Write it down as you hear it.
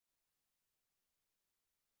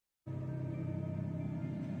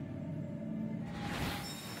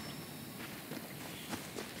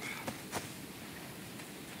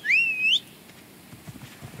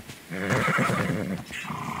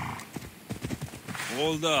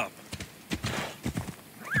Hold up.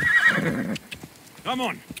 Come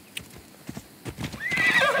on.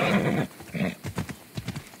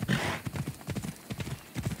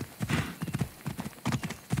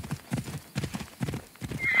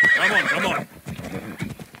 Come on.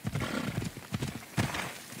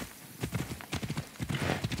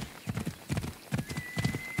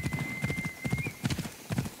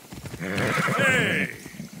 Hey!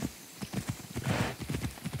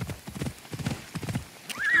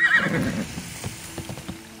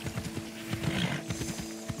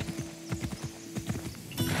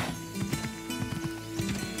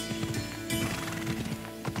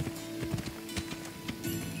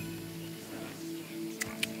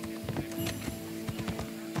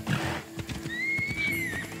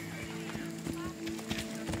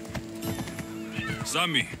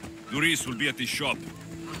 Sami, Luis will be at his shop.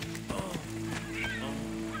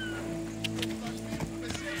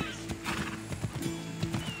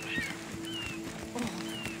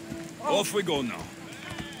 Off we go now.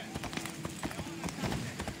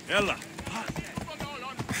 Ella.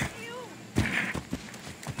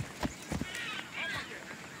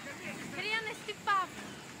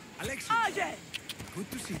 Alexios. Oh, yeah.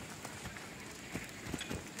 Good to see you.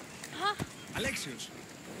 Huh? Alexios.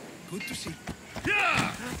 Good to see you.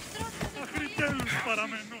 Yeah! Got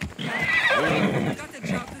a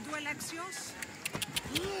job to do, Alexios?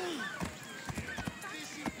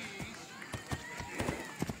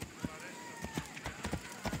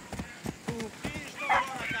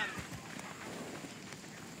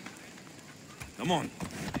 Come on,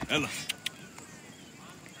 Ella.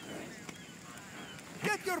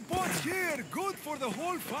 Get your boats here. Good for the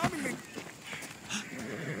whole family.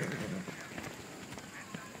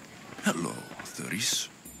 Hello, Thuris.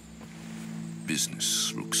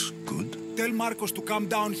 Business looks good. Tell Marcos to come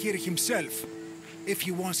down here himself, if he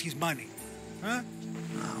wants his money. Huh?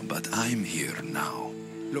 But I'm here now.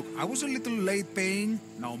 Look, I was a little late paying.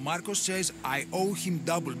 Now Marcos says I owe him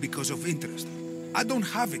double because of interest. I don't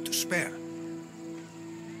have it to spare.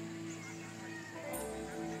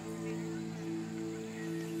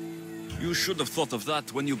 You should have thought of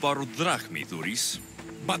that when you borrowed drachmi, Thuris.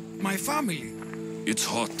 But my family... It's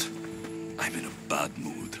hot. I'm in a bad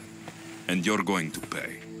mood. And you're going to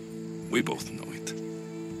pay. We both know it.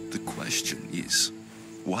 The question is,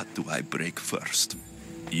 what do I break first?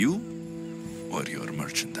 You or your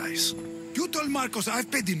merchandise? You told Marcos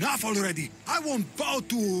I've paid enough already. I won't bow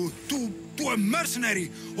to a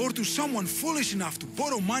mercenary or to someone foolish enough to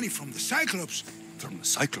borrow money from the Cyclops. From the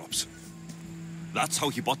Cyclops? That's how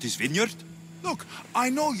he bought his vineyard? Look, I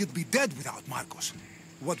know you'd be dead without Marcos.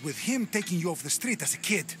 What with him taking you off the street as a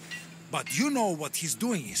kid. But you know what he's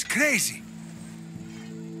doing is crazy.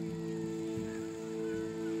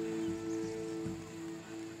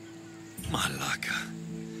 Malaka.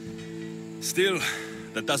 Still,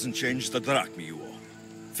 that doesn't change the drachmi you owe.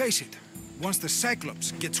 Face it, once the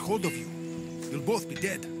Cyclops gets hold of you, you'll both be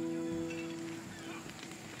dead.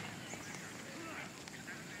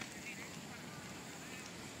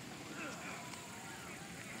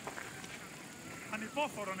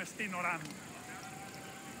 Ανυπόφορον εστίν οράν.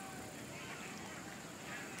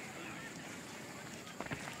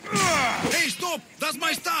 Hey, stop! That's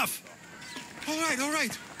my stuff! All right.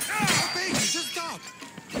 I'll pay you, just stop.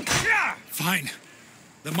 Fine.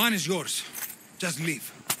 The money is yours. Just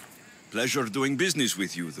leave. Pleasure doing business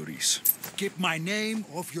with you, Thuris. Keep my name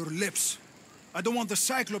off your lips. I don't want the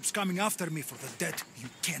Cyclops coming after me for the debt you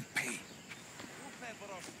can't pay.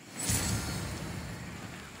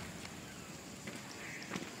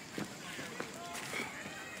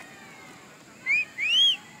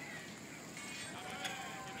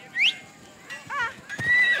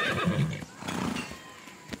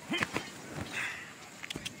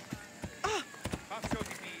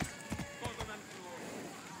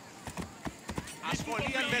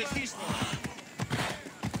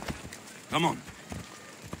 Come on.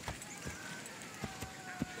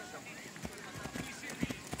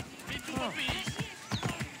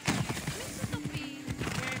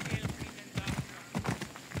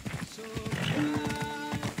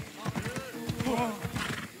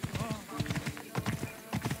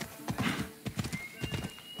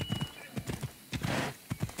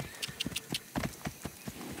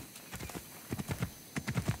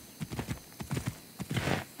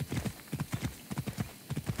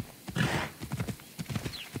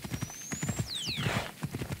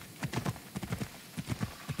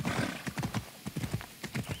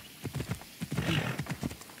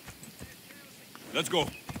 Let's go.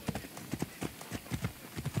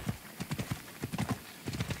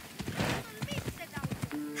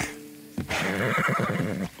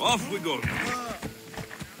 Off we go.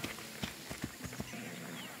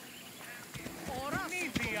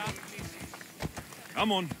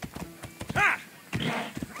 Come on. Ha!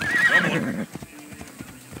 Come on.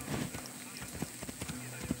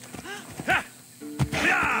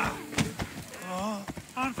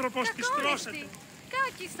 Άνθρωπος της τρώσετε.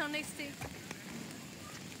 Κάκης τον είστε.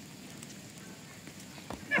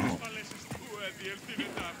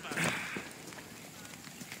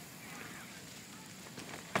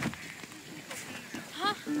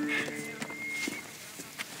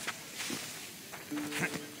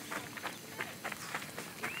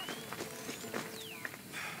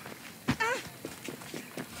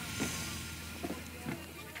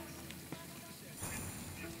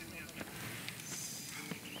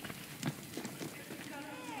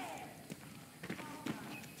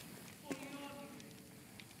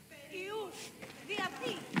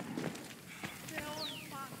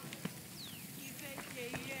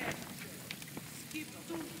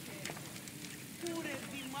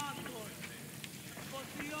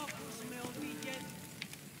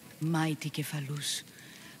 Mighty Kephalus,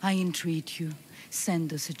 I entreat you,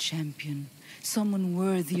 send us a champion, someone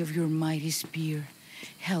worthy of your mighty spear.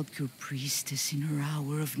 Help your priestess in her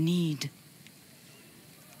hour of need.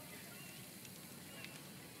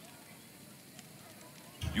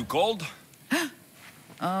 You called?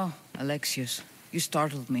 Oh, Alexios, you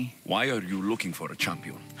startled me. Why are you looking for a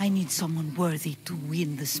champion? I need someone worthy to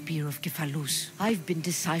win the spear of Kephalus. I've been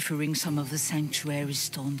deciphering some of the sanctuary's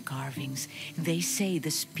stone carvings. They say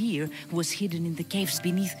the spear was hidden in the caves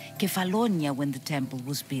beneath Kefalonia when the temple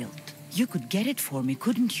was built. You could get it for me,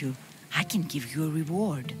 couldn't you? I can give you a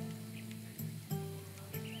reward.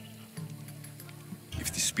 If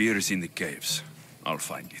the spear is in the caves, I'll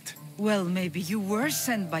find it. Well, maybe you were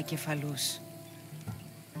sent by Kephalus.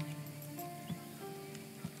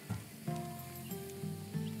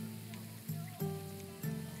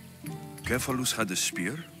 Kephalus had a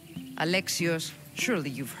spear? Alexios, surely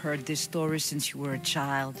you've heard this story since you were a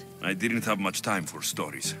child. I didn't have much time for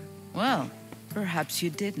stories. Well, perhaps you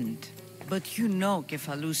didn't. But you know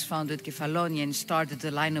Kephalus founded Kefalonia and started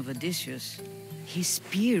the line of Odysseus. His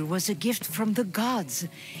spear was a gift from the gods.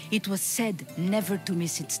 It was said never to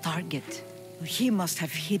miss its target. He must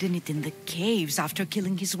have hidden it in the caves after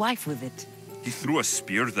killing his wife with it. He threw a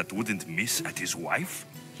spear that wouldn't miss at his wife?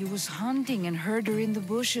 He was hunting and heard her in the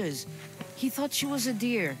bushes. He thought she was a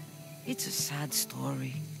deer. It's a sad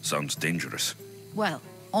story. Sounds dangerous. Well,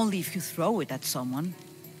 only if you throw it at someone.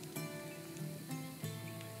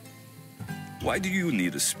 Why do you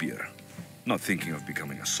need a spear? Not thinking of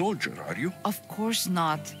becoming a soldier, are you? Of course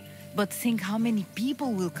not. But think how many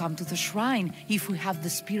people will come to the shrine if we have the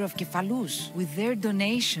spear of Kephalus. With their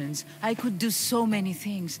donations, I could do so many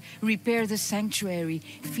things. Repair the sanctuary,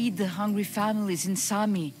 feed the hungry families in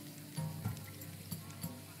Sami.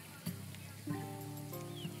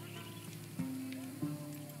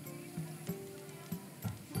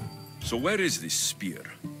 So where is this spear?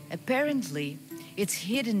 Apparently, it's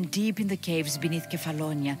hidden deep in the caves beneath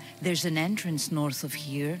Kefalonia. There's an entrance north of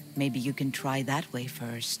here. Maybe you can try that way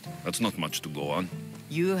first. That's not much to go on.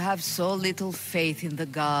 You have so little faith in the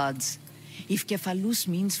gods. If Kephalus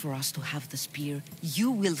means for us to have the spear,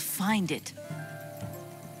 you will find it.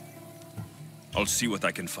 I'll see what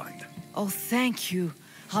I can find. Oh, thank you.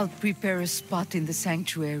 I'll prepare a spot in the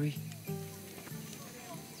sanctuary.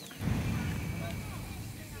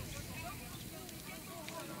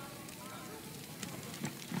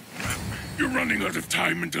 You're running out of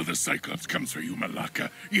time until the Cyclops comes for you, Malaka.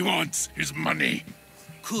 He wants his money.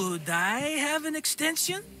 Could I have an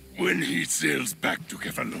extension? When he sails back to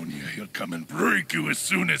Kefalonia, he'll come and break you as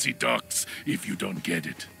soon as he docks, if you don't get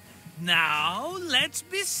it. Now, let's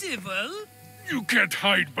be civil. You can't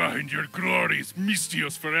hide behind your glories,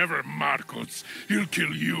 Mistios forever, Marcos. He'll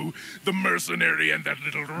kill you, the mercenary, and that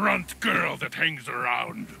little runt girl that hangs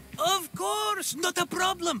around. Of course, not a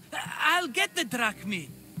problem. I'll get the drachmi.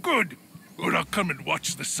 Good. Or I'll come and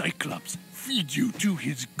watch the Cyclops feed you to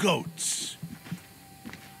his goats.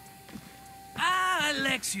 Ah,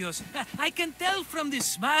 Alexios, I can tell from the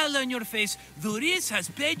smile on your face, Duris has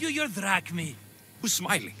paid you your drachmi. Who's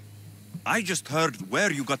smiling? I just heard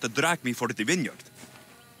where you got the drachmi for the vineyard.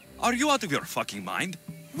 Are you out of your fucking mind?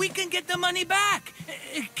 We can get the money back,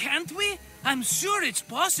 can't we? I'm sure it's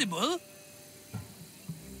possible.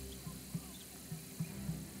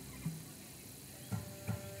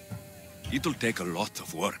 It'll take a lot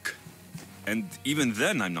of work. And even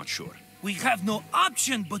then, I'm not sure. We have no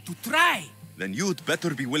option but to try. Then you'd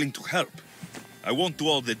better be willing to help. I won't do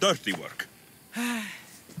all the dirty work.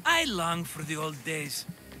 I long for the old days.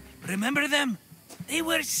 Remember them? They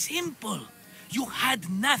were simple. You had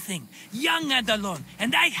nothing, young and alone,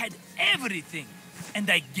 and I had everything. And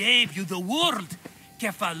I gave you the world.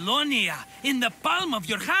 Kefalonia in the palm of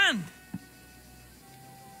your hand.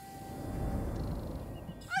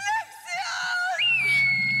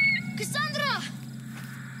 Cassandra!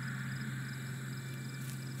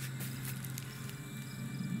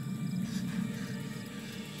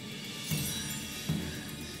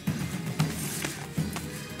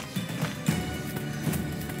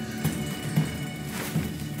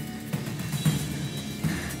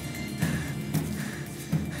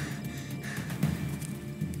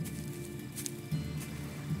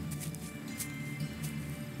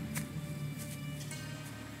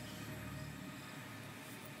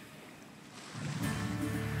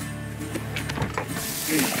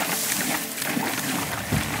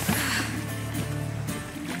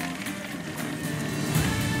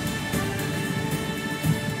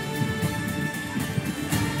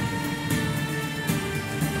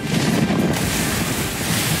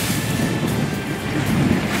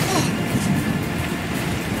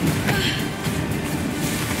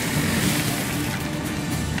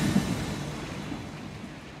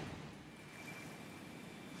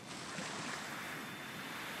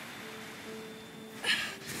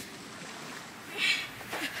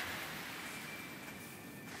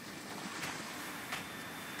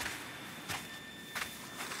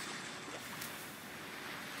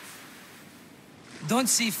 Don't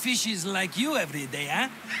see fishes like you every day, huh?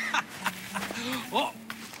 Oh!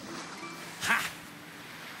 Ha!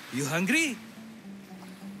 You hungry?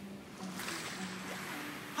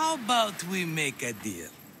 How about we make a deal?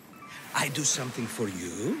 I do something for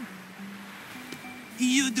you.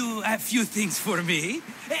 You do a few things for me.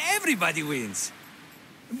 Everybody wins.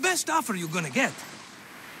 Best offer you're gonna get.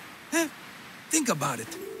 Think about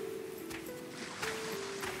it.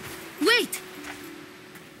 Wait!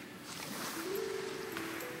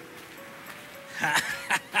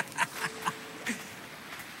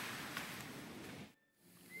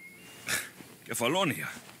 Kefalonia.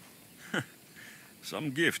 Some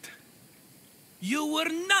gift. You were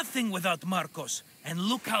nothing without Marcos, and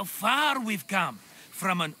look how far we've come.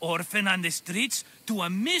 From an orphan on the streets to a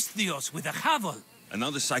Misthios with a javel. And now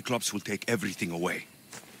the Cyclops will take everything away.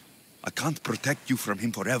 I can't protect you from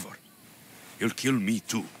him forever. He'll kill me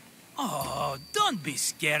too. Oh, don't be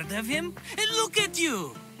scared of him. And look at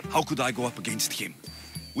you. How could I go up against him?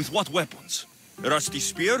 With what weapons? A rusty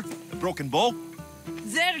spear? A broken bow?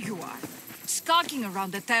 There you are. Skulking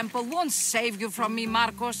around the temple won't save you from me,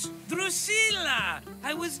 Marcos. Drusilla!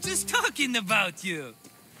 I was just talking about you.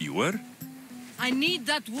 You were? I need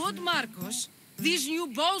that wood, Marcos. These new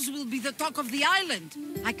bows will be the talk of the island.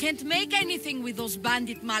 I can't make anything with those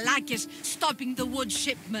bandit malakes stopping the wood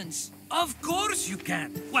shipments. Of course you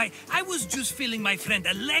can. Why, I was just filling my friend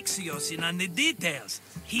Alexios in on the details.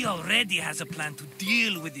 He already has a plan to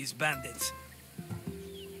deal with these bandits.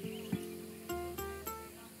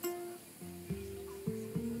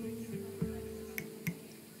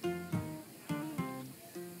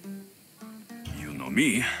 You know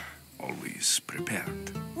me, always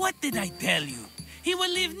prepared. What did I tell you? He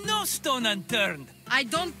will leave no stone unturned. I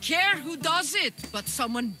don't care who does it, but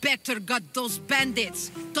someone better got those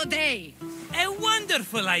bandits. Today. A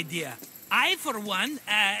wonderful idea. I, for one,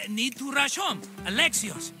 need to rush home.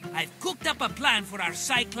 Alexios, I've cooked up a plan for our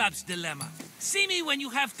Cyclops dilemma. See me when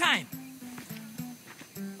you have time.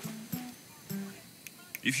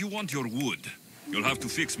 If you want your wood, you'll have to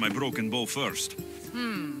fix my broken bow first.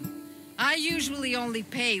 I usually only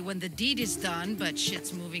pay when the deed is done, but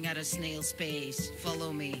shit's moving at a snail's pace.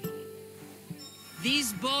 Follow me.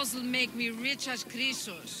 These bows will make me rich as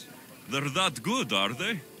Chrysos. They're that good, are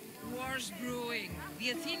they? War's brewing.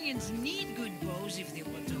 The Athenians need good bows if they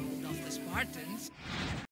want to hold off the Spartans.